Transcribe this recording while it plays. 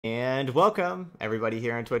And welcome everybody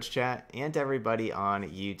here on Twitch chat and everybody on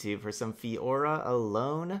YouTube for some Fiora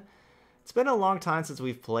alone. It's been a long time since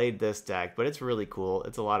we've played this deck, but it's really cool.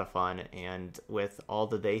 It's a lot of fun, and with all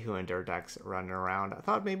the They Who Endure decks running around, I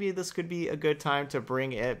thought maybe this could be a good time to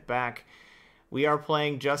bring it back. We are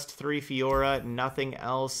playing just 3 Fiora, nothing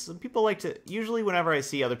else. Some people like to, usually whenever I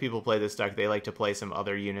see other people play this deck, they like to play some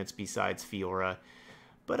other units besides Fiora.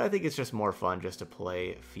 But I think it's just more fun just to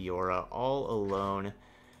play Fiora all alone.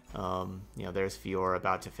 You know, there's Fiora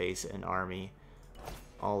about to face an army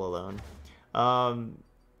all alone.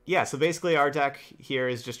 Yeah, so basically our deck here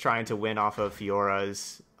is just trying to win off of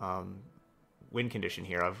Fiora's win condition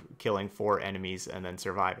here of killing 4 enemies and then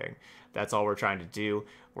surviving. That's all we're trying to do.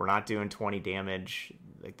 We're not doing 20 damage.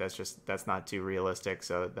 Like that's not too realistic.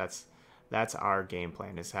 So that's our game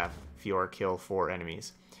plan, is have Fiora kill 4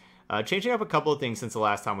 enemies. Changing up a couple of things since the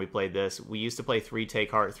last time we played this. We used to play 3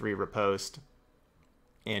 Take Heart, 3 Riposte,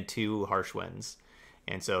 and 2 Harsh Winds.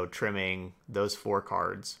 And so trimming those 4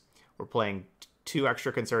 cards. We're playing 2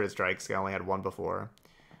 extra Concerted Strikes. I only had 1 before.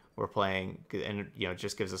 We're playing, and you know, it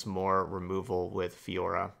just gives us more removal with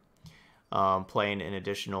Fiora. Playing an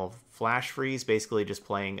additional Flash Freeze, basically just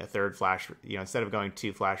playing a 3rd Flash, you know, instead of going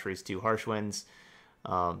 2 Flash Freeze, 2 Harsh Winds,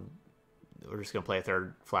 we're just going to play a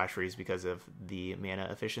 3rd Flash Freeze because of the mana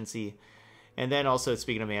efficiency. And then also,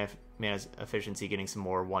 speaking of mana efficiency, getting some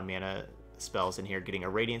more 1 mana spells in here, getting a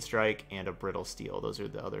Radiant Strike and a Brittle Steel. Those are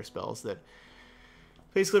the other spells that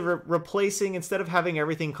basically replacing, instead of having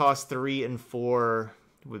everything cost 3 and 4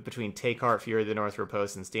 with between Take Heart, Fury of the North,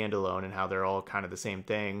 Riposte, and Standalone, and how they're all kind of the same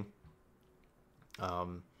thing.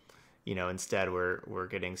 You know, instead we're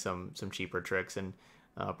getting some cheaper tricks, and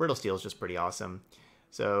Brittle Steel is just pretty awesome.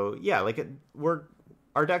 So yeah, like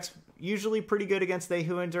our deck's usually pretty good against They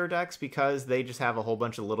Who Endure decks because they just have a whole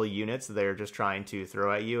bunch of little units that they're just trying to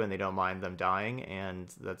throw at you, and they don't mind them dying,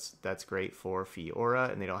 and that's great for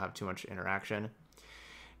Fiora, and they don't have too much interaction.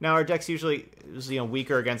 Now our deck's usually, you know,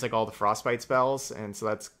 weaker against like all the Frostbite spells, and so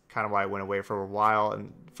that's kind of why I went away for a while.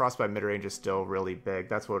 And Frostbite midrange is still really big.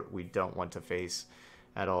 That's what we don't want to face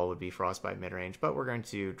at all, would be Frostbite midrange, but we're going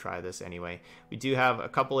to try this anyway. We do have a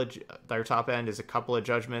couple of, their top end is a couple of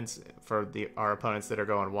Judgments for our opponents that are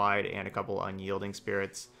going wide, and a couple Unyielding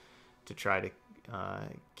Spirits to try to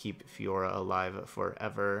keep Fiora alive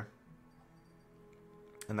forever.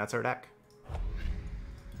 And that's our deck.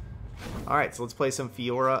 Alright, so let's play some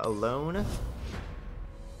Fiora alone. We're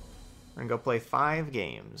gonna go play 5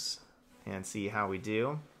 games and see how we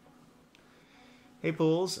do. Hey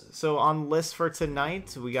Pools, so on list for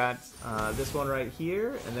tonight, we got this one right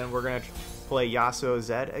here, and then we're going to play Yasuo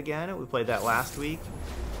Zed again. We played that last week,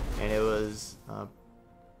 and it was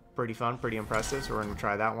pretty fun, pretty impressive, so we're going to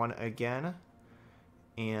try that one again.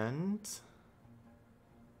 And,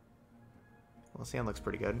 well, Sand looks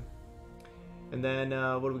pretty good. And then,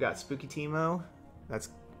 what do we got? Spooky Teemo, that's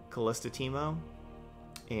Callista Teemo,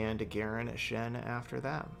 and a Garen Shen after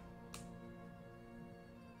that.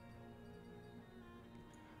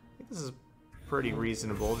 This is pretty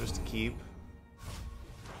reasonable just to keep.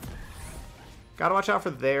 Gotta watch out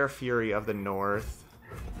for their Fury of the North.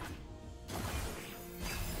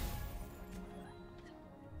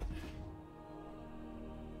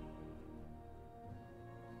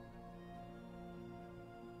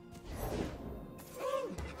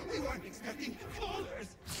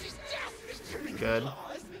 Good.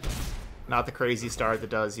 Not the crazy start that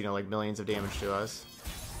does, you know, like millions of damage to us.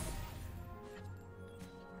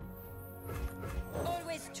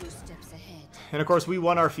 And of course, we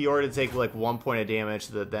want our Fiora to take like 1 point of damage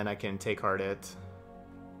so that then I can Take Heart it.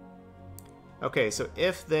 Okay, so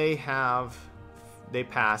if they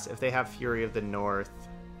pass, if they have Fury of the North,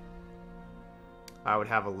 I would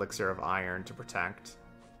have Elixir of Iron to protect.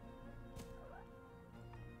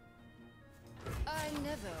 I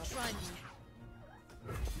never tried.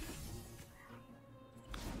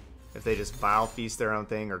 If they just Vile Feast their own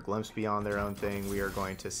thing or Glimpse Beyond their own thing, we are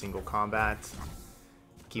going to single combat.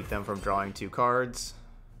 Keep them from drawing 2 cards.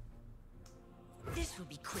 This will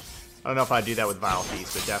be quick. I don't know if I'd do that with Vile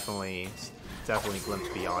Feast, but definitely Glimpse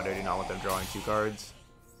Beyond. I do not want them drawing 2 cards.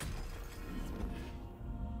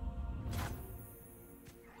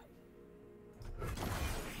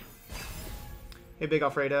 Hey, Big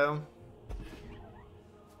Alfredo.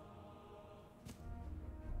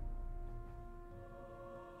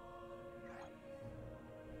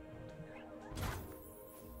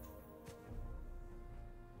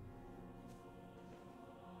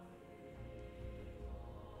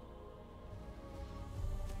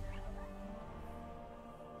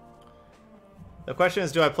 The question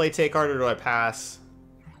is, do I play Take Heart or do I pass?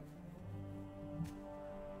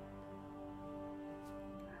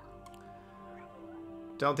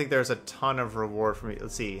 don't think there's a ton of reward for me.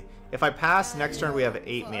 Let's see. If I pass, next turn we have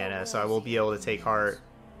 8 mana, so I will be able to take Heart,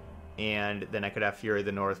 and then I could have Fury of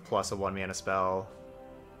the North plus a 1 mana spell.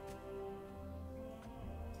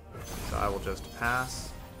 So I will just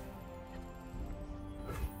pass.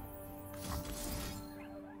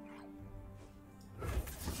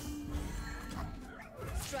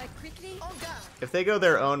 Strike quickly. On guard. If they go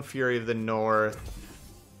their own Fury of the North,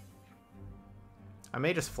 I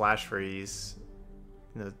may just Flash Freeze.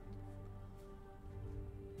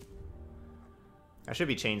 I should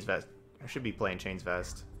be Chains Vest. I should be playing Chains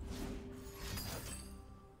Vest.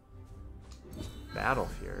 Battle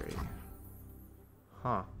Fury.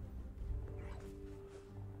 Huh.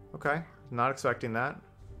 Okay. Not expecting that.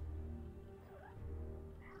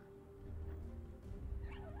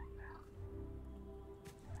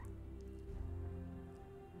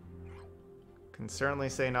 Can certainly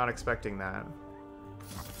say not expecting that.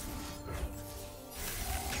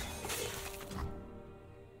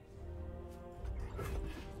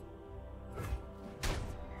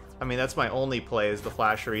 I mean, that's my only play is the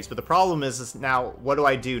Flash Freeze, but the problem is now, what do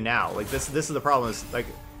I do now? Like, this is the problem, is, like,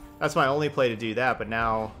 that's my only play to do that, but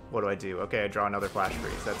now, what do I do? Okay, I draw another Flash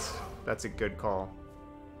Freeze. That's a good call.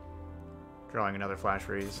 Drawing another Flash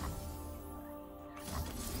Freeze.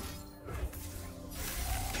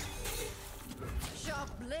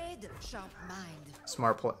 Sharp blade, sharp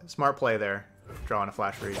mind. Smart play there. Drawing a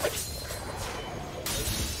Flash Freeze.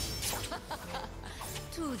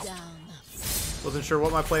 2 down. Wasn't sure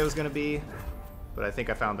what my play was going to be, but I think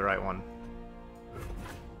I found the right one.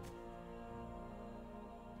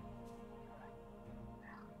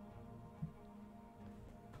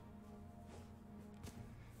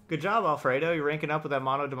 Good job, Alfredo. You're ranking up with that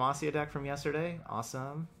mono Demacia deck from yesterday.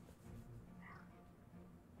 Awesome.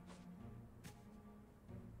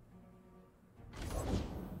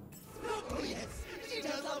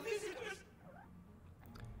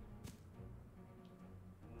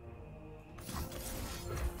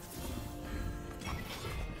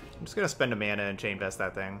 I'm just gonna spend a mana and chain vest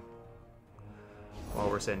that thing while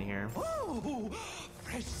we're sitting here. Ooh,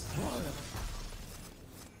 fresh swallow.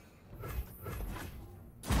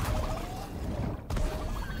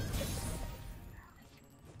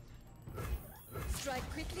 Strike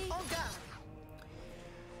quickly. On guard.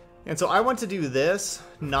 And so I want to do this,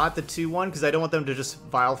 not the 2-1, because I don't want them to just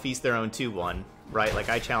Vile Feast their own 2-1, right? Like,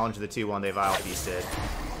 I challenged the 2-1, they Vile Feasted.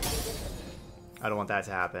 I don't want that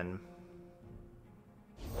to happen.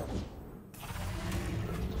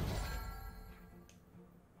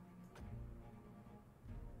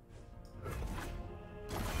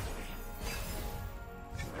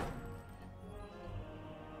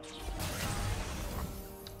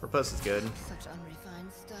 Riposte is good. Such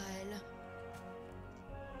unrefined style.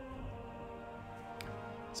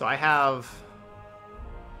 So I have...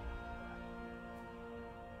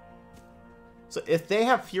 So if they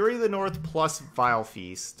have Fury of the North plus Vile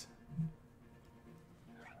Feast...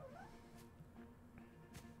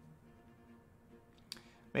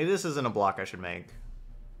 Maybe this isn't a block I should make.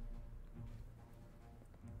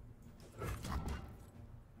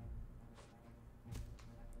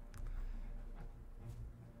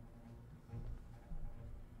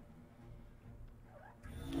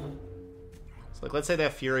 So, like, let's say they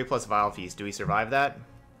have Fury plus Vile Feast. Do we survive that?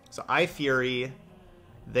 So I Fury,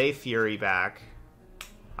 they Fury back.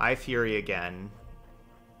 I Fury again.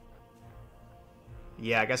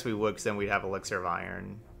 Yeah, I guess we would, because then we'd have Elixir of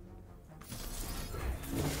Iron.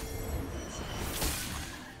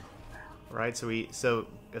 Right, so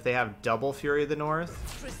if they have double Fury of the North,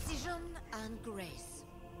 Precision and grace.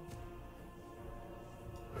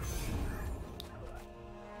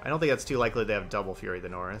 I don't think that's too likely they have double Fury of the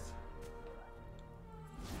North.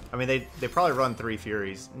 I mean, they probably run 3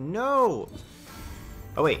 Furies. No!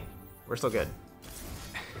 Oh wait, we're still good.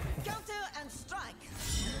 Counter and strike.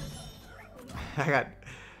 I got...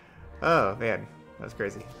 Oh man, that's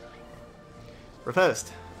crazy.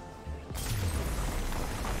 Riposte.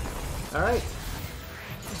 Alright.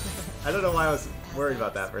 I don't know why I was worried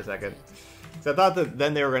about that for a second. So I thought that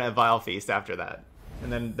then they were going to Vile Feast after that.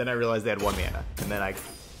 And then I realized they had 1 mana. And then I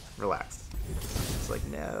relaxed. It's like,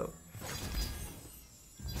 no.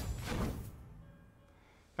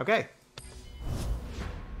 Okay.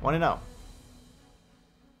 1-0.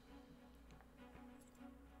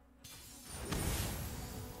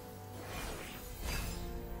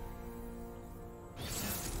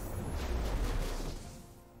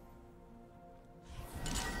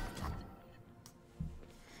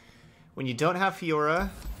 When you don't have Fiora,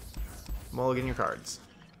 mulligan your cards.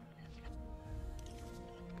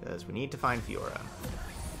 Because we need to find Fiora.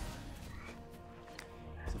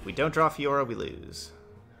 So if we don't draw Fiora, we lose.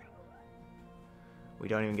 we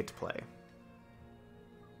don't even get to play.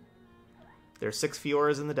 There's 6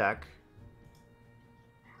 Fioras in the deck.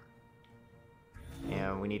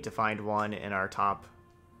 And we need to find one in our top,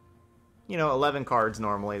 11 cards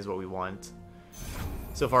normally is what we want.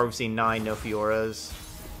 So far we've seen 9 no Fioras.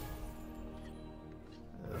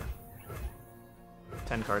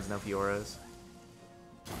 10 cards, no Fioras.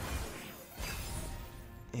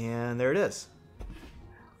 And there it is.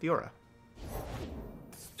 Fiora.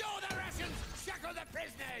 Stow the rations! Shackle the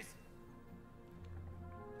prisoners!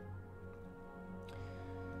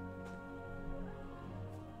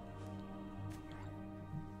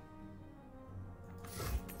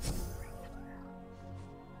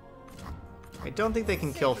 I don't think they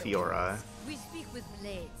can kill Fiora. We speak with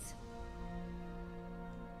blades.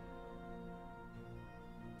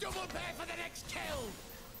 Double pay for the next kill!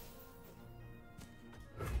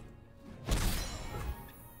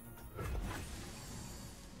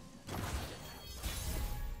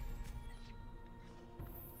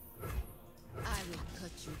 I will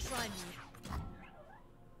cut you. Try me.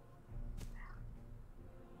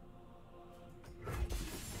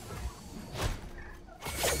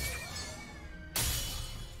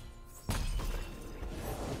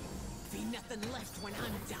 Be nothing left when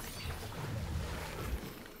I'm done.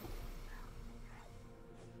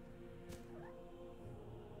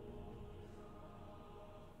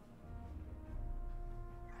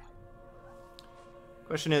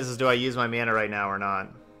 Question is do I use my mana right now or not?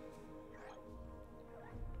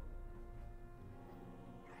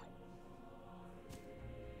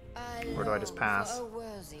 Or do I just pass? A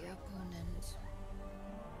worthy opponent.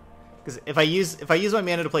 Because if I use my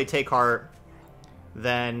mana to play Take Heart,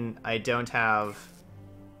 then I don't have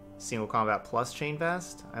single combat plus Chain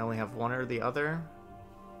Vest. I only have one or the other.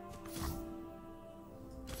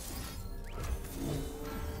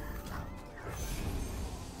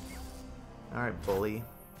 Alright, bully.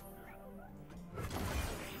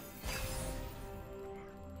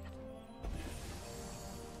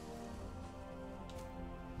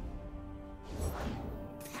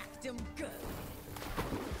 Packed 'em good.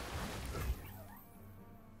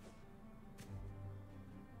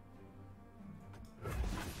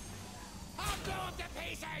 I'll blow up the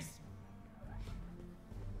pieces!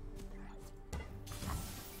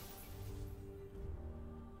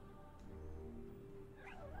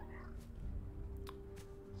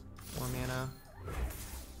 More mana.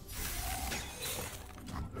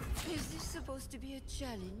 Is this supposed to be a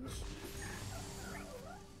challenge?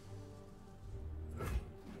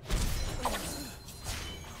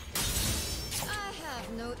 I have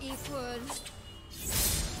no equal.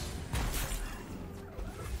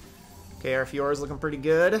 Okay, our Fiora's looking pretty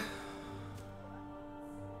good.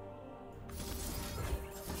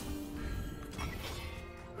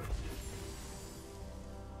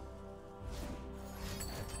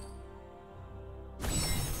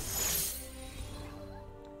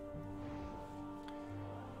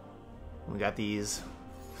 We got these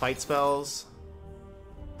fight spells.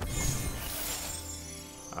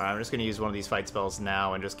 Alright, I'm just going to use one of these fight spells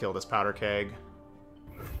now and just kill this powder keg.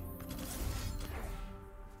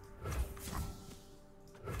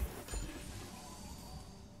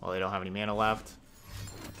 Well, they don't have any mana left.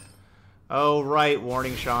 Oh, right,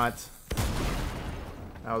 warning shot.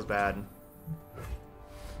 That was bad.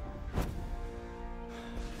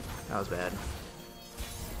 That was bad.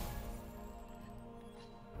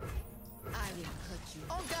 I will cut you.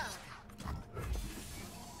 On guard!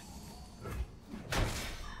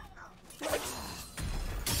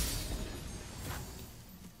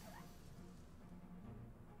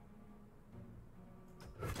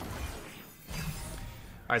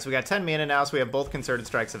 Alright, so we got 10 mana now, so we have both Concerted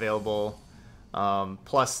Strikes available.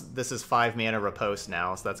 Plus, this is 5 mana Riposte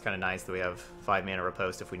now, so that's kind of nice that we have 5 mana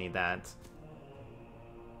Riposte if we need that.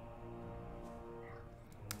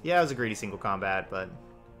 Yeah, it was a greedy single combat, but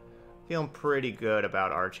feeling pretty good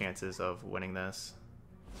about our chances of winning this.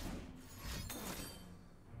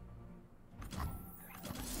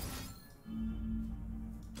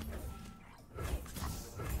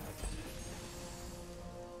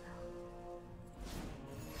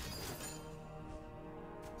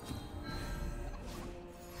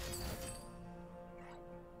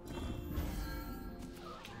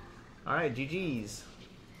 Alright, GG's.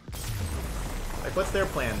 Like, what's their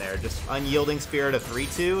plan there? Just Unyielding Spirit of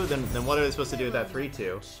 3-2? Then what are they supposed to do with that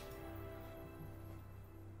 3-2?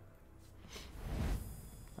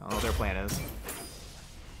 I don't know what their plan is.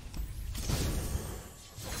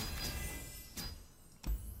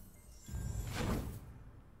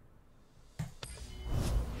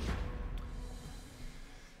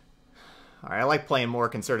 Alright, I like playing more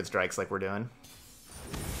Concerted Strikes like we're doing.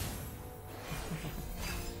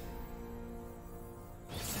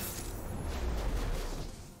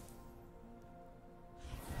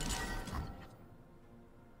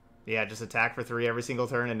 Yeah, just attack for 3 every single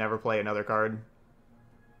turn and never play another card.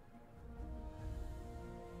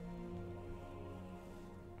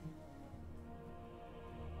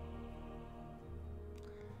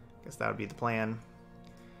 Guess that would be the plan.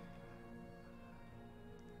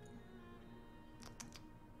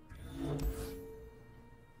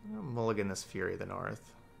 I'll mulligan this Fury of the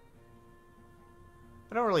North.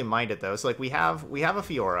 I don't really mind it though. So like we have a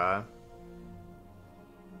Fiora.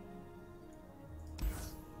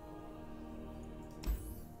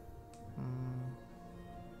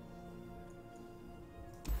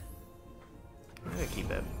 I'm gonna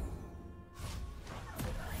keep it.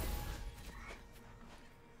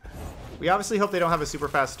 We obviously hope they don't have a super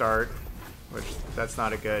fast start, which that's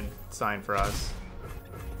not a good sign for us.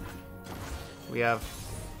 We have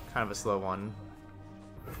kind of a slow one.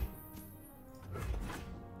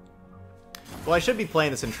 Well, I should be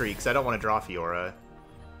playing this Intrigue because I don't want to draw Fiora.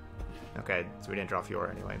 Okay, so we didn't draw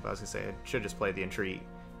Fiora anyway, but I was going to say I should just play the Intrigue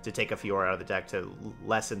to take a Fiora out of the deck to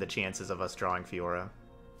lessen the chances of us drawing Fiora.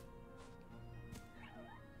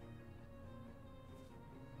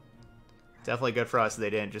 Definitely good for us they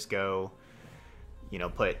didn't just go, you know,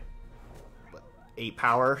 put 8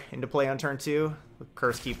 power into play on turn 2 with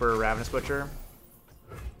Curse Keeper, Ravenous Butcher.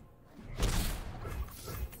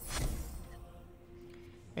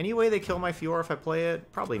 Any way they kill my Fiora if I play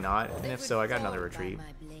it? Probably not. And if so, I got another retreat.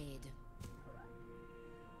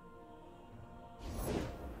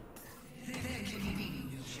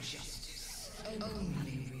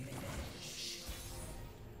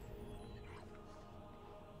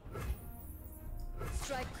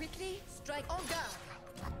 Strike quickly, strike on guard.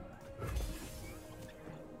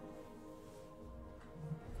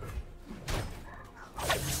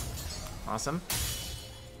 Awesome.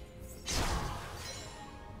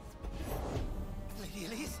 Lady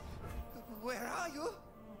Elise, where are you?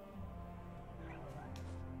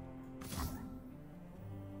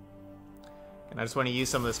 And I just want to use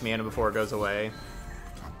some of this mana before it goes away.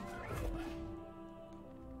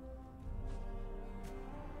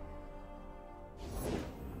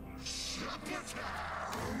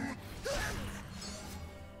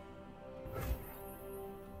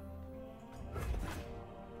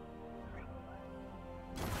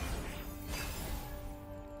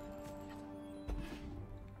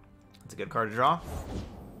 That's a good card to draw.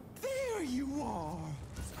 There you are.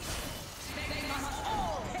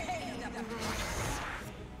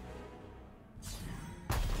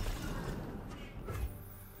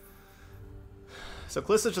 So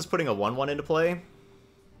Callista's just putting a 1/1 into play.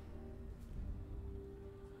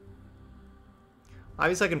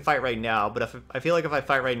 Obviously I can fight right now, but I feel like if I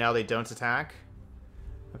fight right now they don't attack.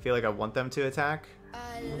 I feel like I want them to attack.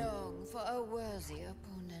 I long for a worthy opponent.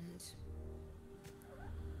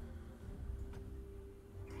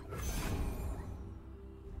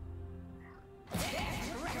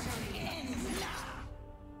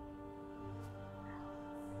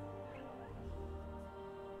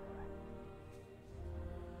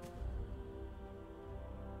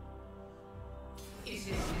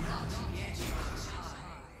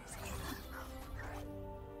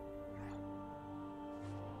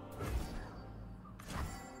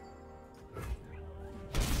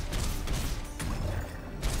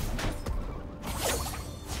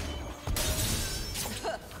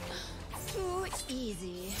 Too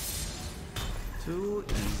easy. Too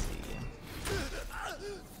easy.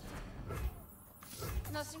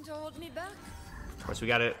 Nothing to hold me back. Of course,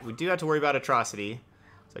 we do have to worry about Atrocity.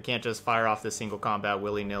 So I can't just fire off this single combat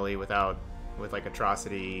willy-nilly with like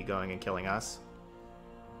Atrocity going and killing us.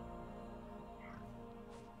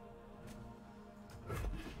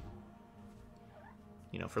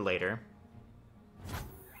 You know, for later.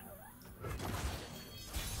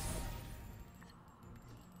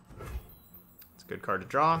 It's a good card to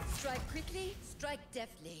draw. Strike quickly, strike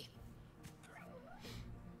deftly.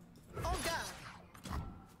 On guard.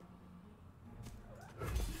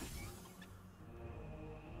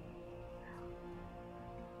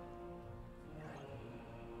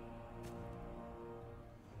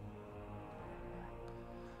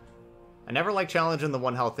 I never like challenging the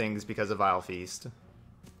 1 health things because of Vile Feast.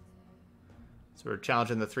 So we're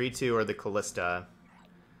challenging the 3/2 or the Callista.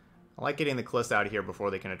 I like getting the Callista out of here before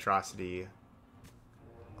they can Atrocity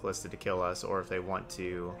Callista to kill us, or if they want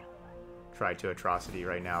to try to Atrocity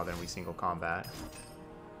right now, then we single combat.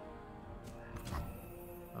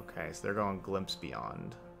 Okay, so they're going Glimpse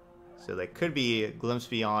Beyond. So they could be Glimpse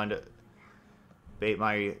Beyond, bait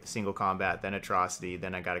my single combat, then Atrocity,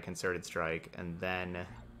 then I got a Concerted Strike, and then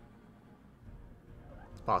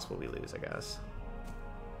it's possible we lose, I guess.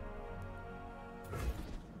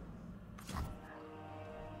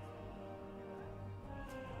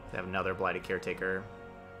 They have another Blighted Caretaker.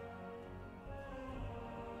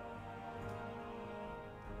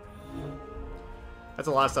 That's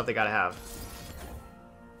a lot of stuff they gotta have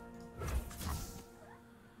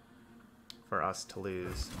for us to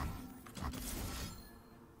lose.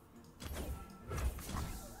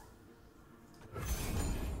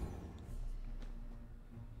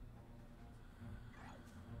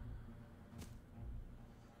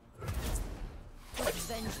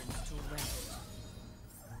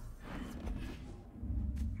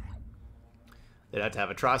 They'd have to have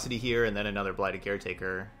Atrocity here and then another Blighted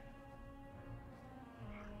Caretaker.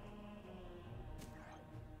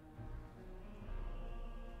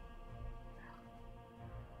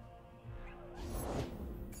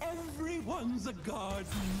 Everyone's a garden.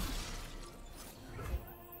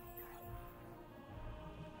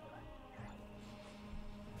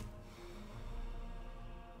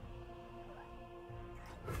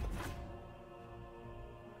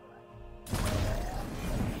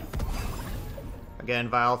 Again,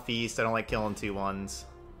 Vile Feast. I don't like killing 2/1s.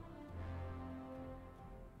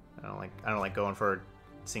 I don't like going for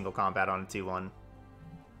single combat on a 2/1.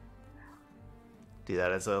 Do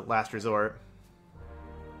that as a last resort.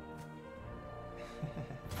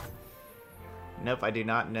 Nope, I do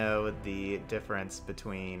not know the difference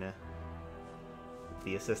between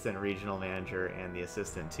the assistant regional manager and the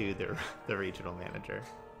assistant to the regional manager.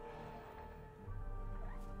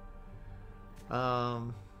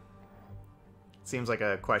 Seems like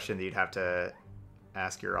a question that you'd have to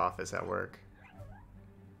ask your office at work.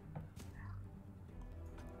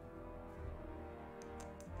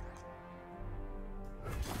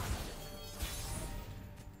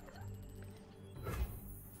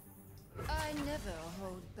 I never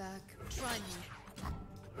hold back. Try me.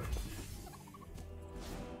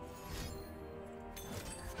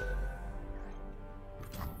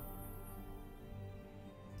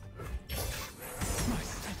 My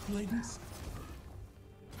step ladies.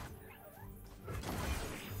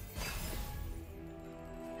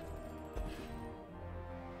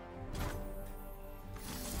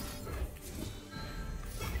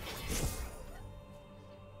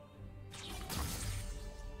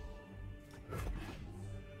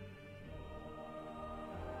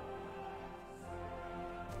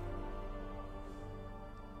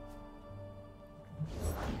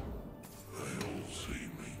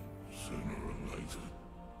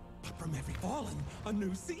 From every fallen, a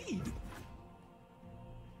new seed.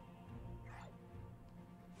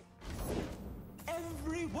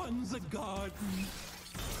 Everyone's a garden.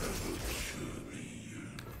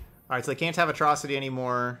 Alright, so they can't have Atrocity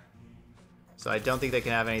anymore. So I don't think they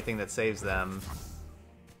can have anything that saves them.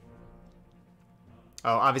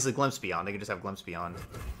 Oh, obviously Glimpse Beyond. They can just have Glimpse Beyond.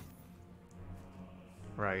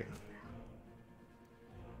 Right.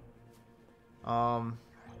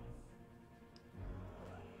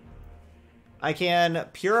 I can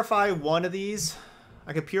purify one of these.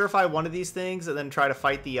 I could purify one of these things and then try to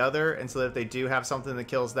fight the other, and so that if they do have something that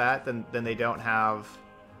kills that, then they don't have...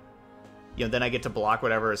 You know, then I get to block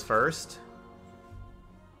whatever is first.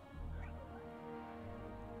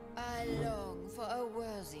 I long for a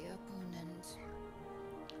worthy opponent.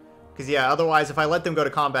 Because, yeah, otherwise, if I let them go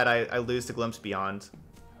to combat, I lose to Glimpse Beyond.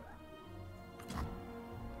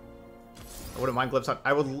 I wouldn't mind Glimpse on...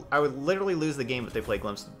 I would literally lose the game if they play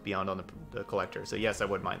Glimpse Beyond on the Collector, so yes, I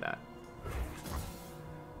would mind that.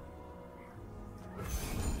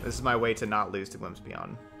 This is my way to not lose to Glimpse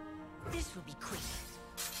Beyond. This will be quick.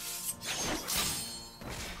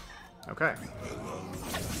 Okay.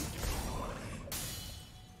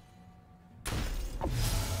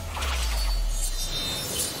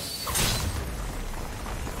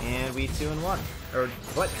 And we 2-1. Or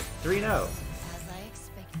what? 3-0. As I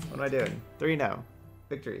expected. What am I doing? 3-0.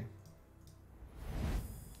 Victory.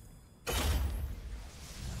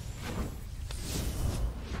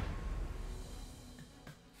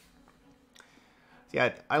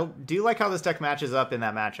 Yeah, I do like how this deck matches up in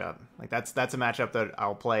that matchup. Like, that's a matchup that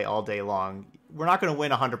I'll play all day long. We're not going to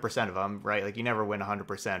win 100% of them, right? Like, you never win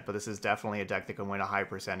 100%, but this is definitely a deck that can win a high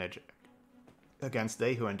percentage against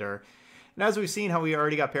They Who Endure. And as we've seen how we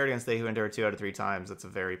already got paired against They Who Endure 2 out of 3 times, that's a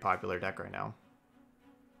very popular deck right now.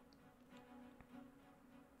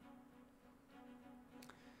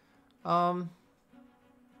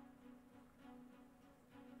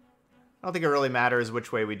 I don't think it really matters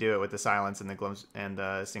which way we do it with the silence and the glimpse and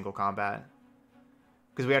the single combat,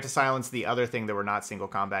 because we have to silence the other thing that we're not single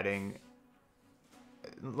combating,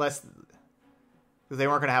 unless because they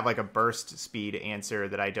weren't going to have like a burst speed answer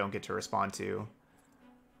that I don't get to respond to.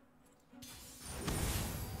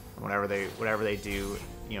 Whatever they do,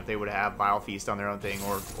 you know, if they would have Vile Feast on their own thing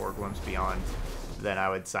or Glimpse Beyond, then I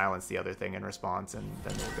would silence the other thing in response, and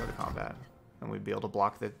then they would go to combat. And we'd be able to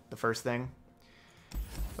block the first thing.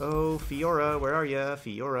 Oh, Fiora, where are ya?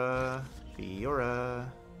 Fiora. Fiora.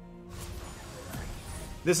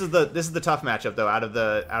 This is the tough matchup though, out of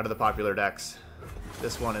the popular decks.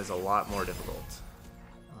 This one is a lot more difficult.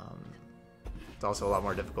 It's also a lot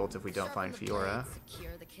more difficult if we don't find Fiora.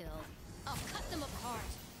 Secure the kill. I'll cut them apart.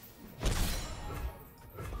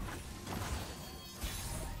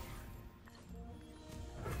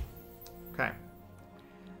 Okay.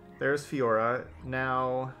 There's Fiora.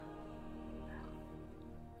 Now...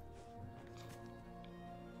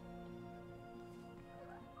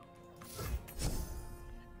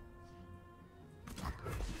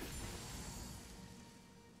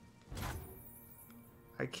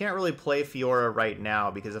 I can't really play Fiora right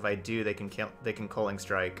now because if I do, they can Culling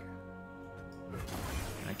Strike.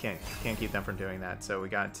 I can't keep them from doing that, so we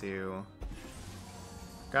got to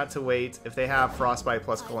wait. If they have Frostbite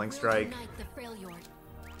plus Culling Strike,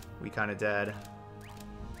 we kind of dead.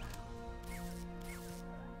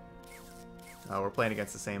 Oh, we're playing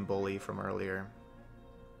against the same bully from earlier,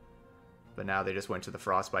 but now they just went to the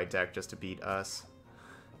Frostbite deck just to beat us.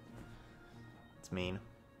 It's mean.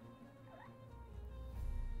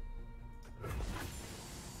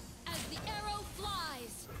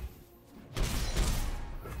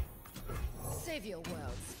 Save your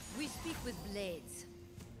worlds. We speak with blades.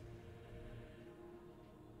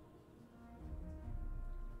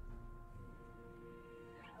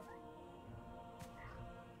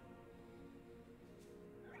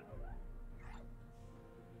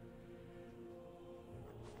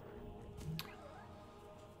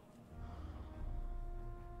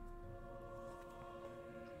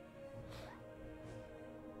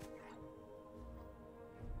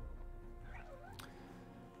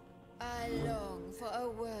 I long for a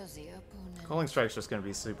worthy opponent. Culling Strike's just going to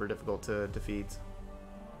be super difficult to defeat.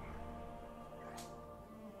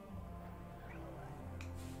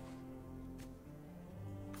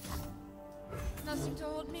 Nothing to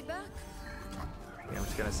hold me back. Yeah, I'm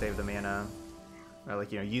just going to save the mana. Or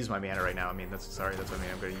like, you know, use my mana right now. I mean, that's what I mean.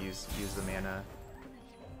 I'm going to use the mana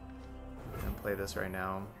and play this right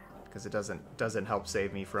now because it doesn't help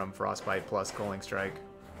save me from Frostbite plus Culling Strike.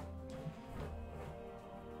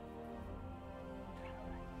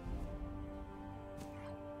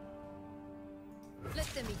 Let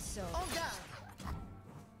them eat so. On guard.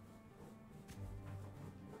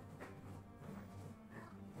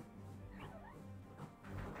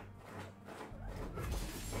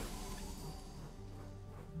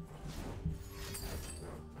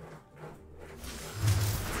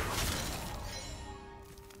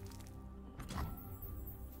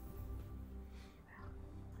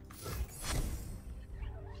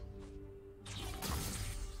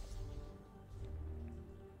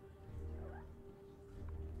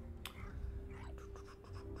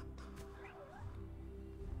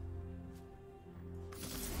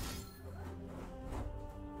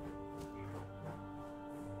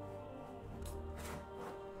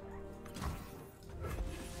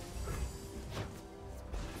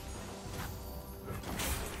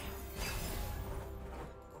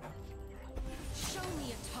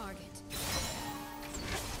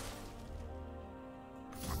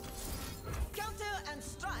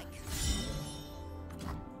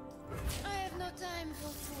 Time for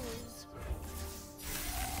fools.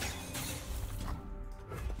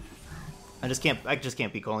 I just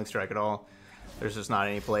can't beat Culling Strike at all. There's just not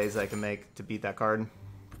any plays I can make to beat that card.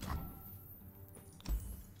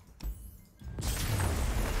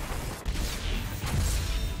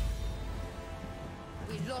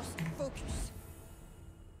 We lost focus.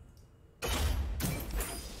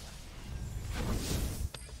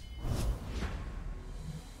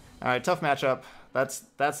 Alright, tough matchup. That's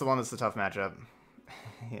the one that's the tough matchup.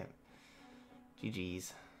 Yeah.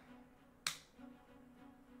 GG's.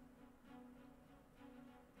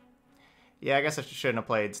 Yeah, I guess I shouldn't have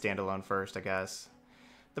played Standalone first, I guess.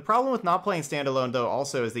 The problem with not playing Standalone, though,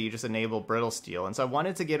 also is that you just enable Brittle Steel. And so I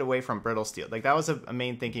wanted to get away from Brittle Steel. Like, that was a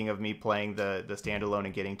main thinking of me playing the Standalone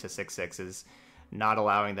and getting to 6/6 is not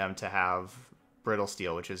allowing them to have Brittle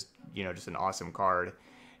Steel, which is, you know, just an awesome card.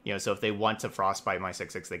 You know, so if they want to Frostbite my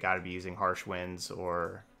 6/6, they got to be using Harsh Winds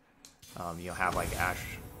or, you know, have like Ash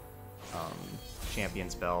Champion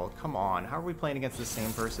spell. Come on, how are we playing against the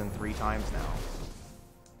same person 3 times now?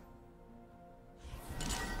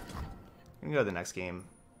 We can go to the next game.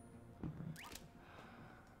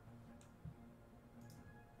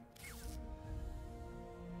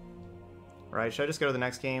 Right, should I just go to the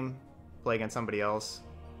next game? Play against somebody else?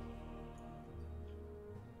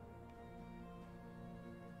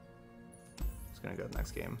 Gonna go to the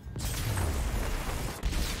next game.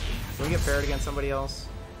 Can we get paired against somebody else?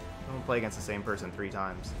 I don't play against the same person 3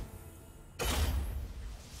 times.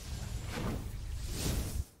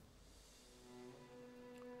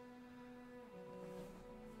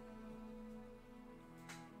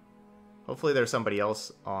 Hopefully there's somebody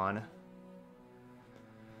else on.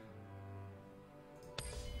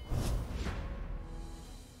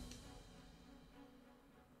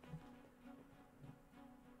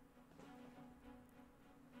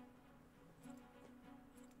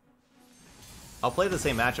 I'll play the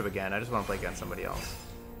same matchup again. I just want to play against somebody else.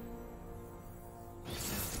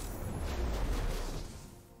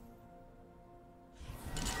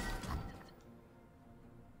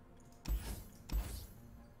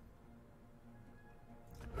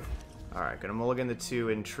 Alright, gonna mulligan the 2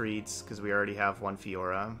 entreats because we already have 1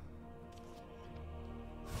 Fiora.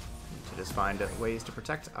 To just find ways to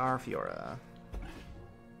protect our Fiora.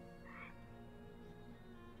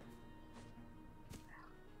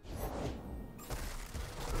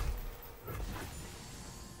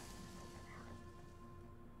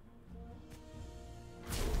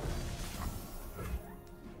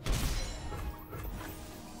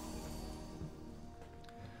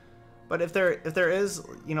 But if there is,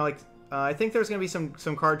 you know, like, I think there's going to be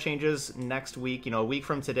some card changes next week. You know, a week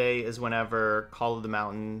from today is whenever Call of the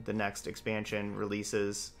Mountain, the next expansion,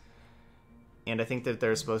 releases. And I think that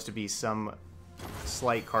there's supposed to be some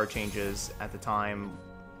slight card changes at the time.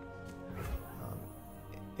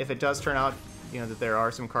 If it does turn out, you know, that there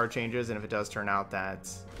are some card changes, and if it does turn out that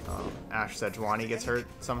Ash Sejuani gets hurt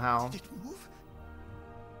somehow,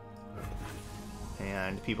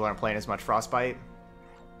 and people aren't playing as much Frostbite,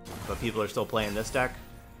 but people are still playing this deck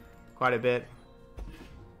quite a bit,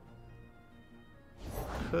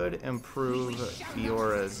 could improve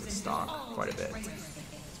Fiora's stock quite a bit.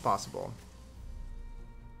 It's possible.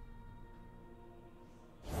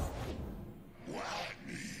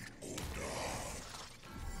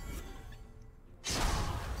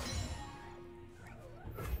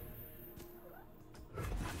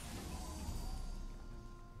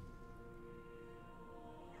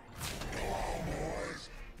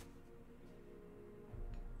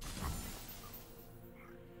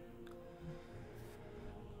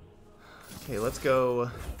 Okay, let's go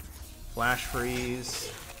Flash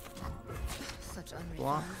Freeze. Such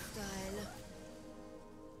Block. unrefined style.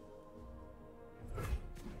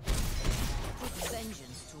 Put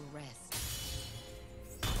vengeance to rest.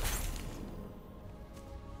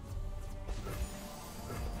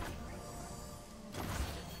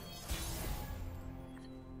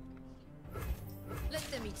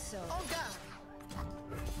 Let them eat so. Oh God.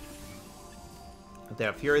 If they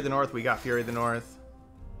have Fury of the North, we got Fury of the North.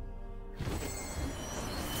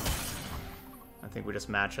 I think we just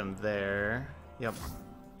match them there. Yep.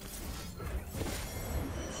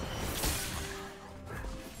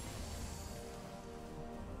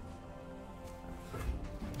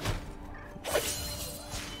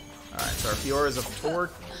 Alright, so our Fiora is a 4-3.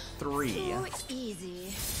 Too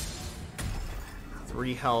easy.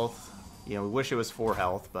 3 health. You know, we wish it was 4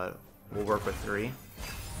 health, but we'll work with 3.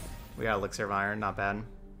 We got Elixir of Iron, not bad.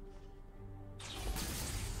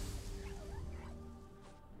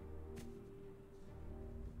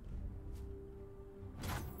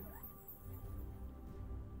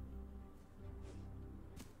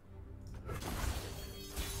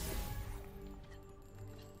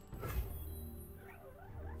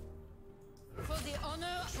 For the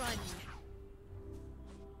honor, run.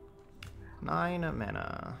 9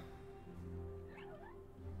 mana.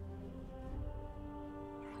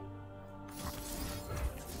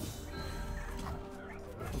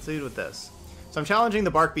 Let's lead with this. So I'm challenging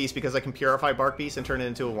the Bark Beast because I can purify Bark Beast and turn it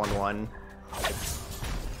into a 1/1. I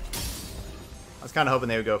was kind of hoping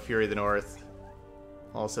they would go Fury of the North.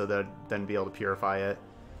 Also, they'd then be able to purify it.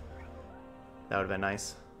 That would have been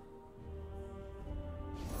nice.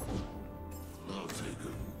 I'll take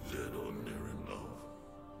him dead or near enough.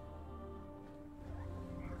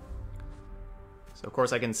 So of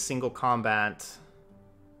course I can single combat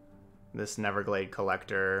this Neverglade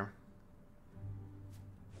Collector.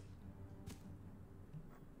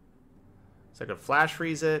 So I could Flash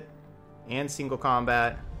Freeze it and single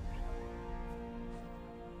combat.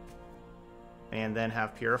 And then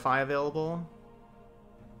have Purify available.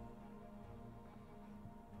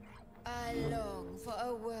 I long for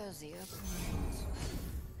a worthy opponent.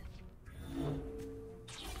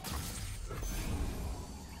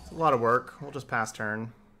 It's a lot of work. We'll just pass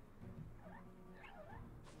turn.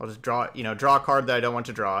 I'll just draw, you know, draw a card that I don't want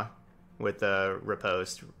to draw with the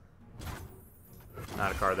Riposte.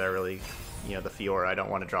 Not a card that I really, you know, the Fiora, I don't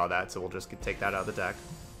want to draw that, so we'll just take that out of the deck.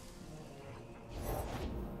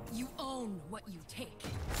 You own own what you take.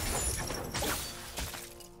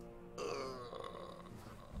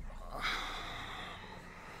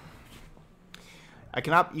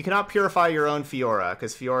 You cannot purify your own Fiora,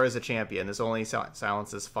 because Fiora is a champion. This only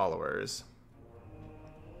silences followers.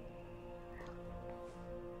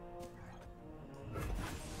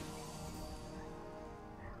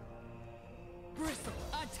 Bristle,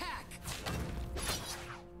 attack!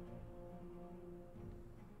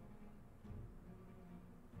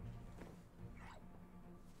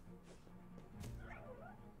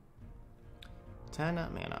 Ten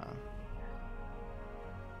mana.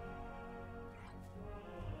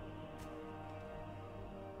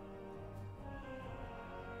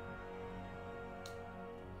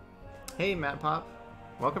 Hey, Matt Pop.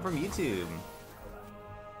 Welcome from YouTube.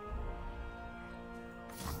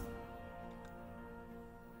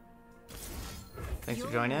 Thanks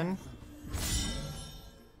for joining in.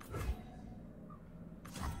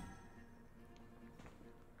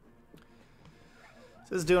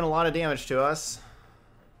 This is doing a lot of damage to us.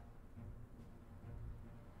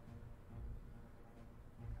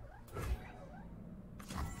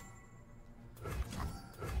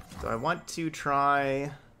 Do I want to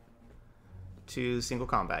try to single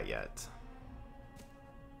combat yet?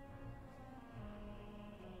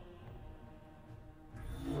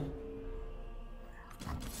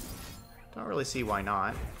 Don't really see why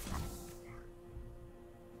not.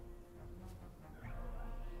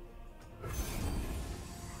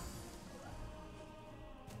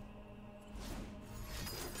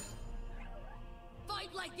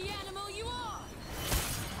 Fight like the animal you are!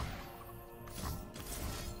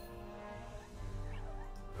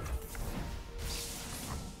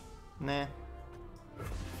 Nah.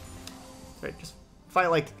 Right, just fight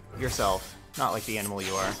like yourself, not like the animal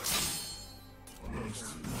you are.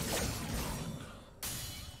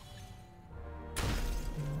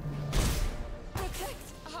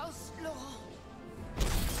 Protect House LoR.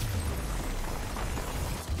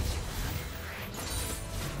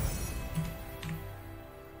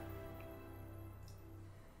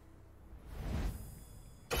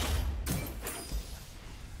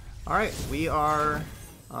 All right, we are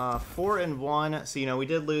 4-1. So, you know, we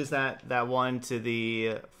did lose that one to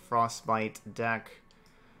the Frostbite deck.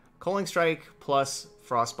 Culling Strike plus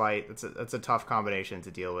Frostbite, that's a tough combination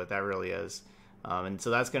to deal with. That really is. And so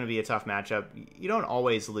that's going to be a tough matchup. You don't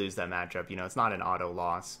always lose that matchup. You know, it's not an auto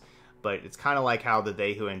loss. But it's kind of like how the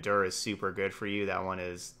They Who Endure is super good for you. That one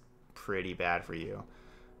is pretty bad for you,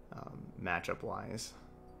 matchup-wise.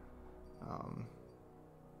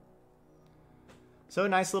 So a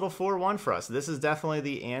nice little 4-1 for us. This is definitely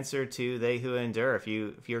the answer to They Who Endure. If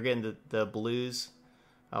you're getting the blues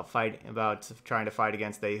about trying to fight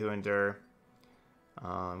against They Who Endure,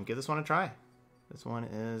 give this one a try. This one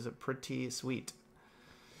is pretty sweet.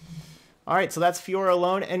 All right, so that's Fiora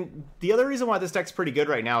alone. And the other reason why this deck's pretty good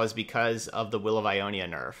right now is because of the Will of Ionia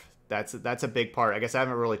nerf. That's a big part. I guess I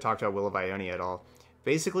haven't really talked about Will of Ionia at all.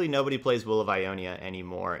 Basically, nobody plays Will of Ionia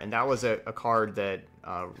anymore, and that was a card that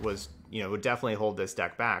was, you know, would definitely hold this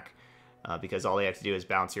deck back because all they have to do is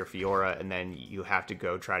bounce your Fiora, and then you have to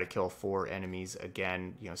go try to kill 4 enemies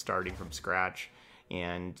again, you know, starting from scratch,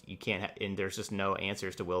 and you can't. And there's just no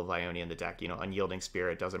answers to Will of Ionia in the deck. You know, Unyielding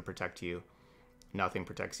Spirit doesn't protect you. Nothing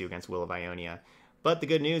protects you against Will of Ionia. But the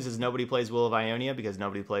good news is nobody plays Will of Ionia because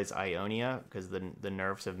nobody plays Ionia because the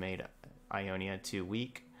nerfs have made Ionia too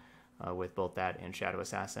weak. With both that and Shadow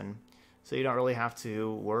Assassin, so you don't really have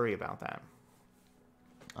to worry about that.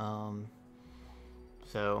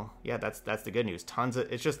 So yeah, that's the good news.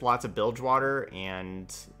 It's just lots of Bilgewater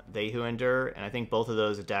and They Who Endure, and I think both of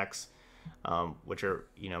those decks, which are,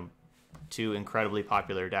 you know, 2 incredibly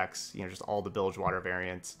popular decks, you know, just all the Bilgewater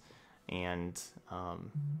variants and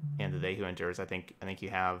the They Who Endures. I think you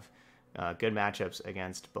have good matchups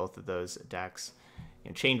against both of those decks. You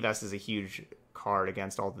know, Chain Vest is a huge card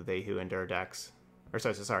against all the They Who Endure decks, or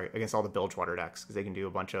sorry, against all the Bilgewater decks, because they can do a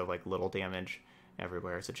bunch of like little damage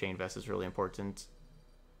everywhere. So Chain Vest is really important.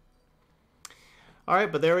 All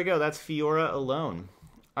right, but there we go. That's Fiora alone.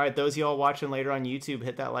 All right, those of y'all watching later on YouTube,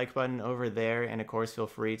 hit that like button over there, and of course, feel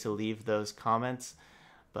free to leave those comments.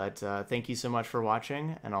 But thank you so much for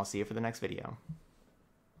watching, and I'll see you for the next video.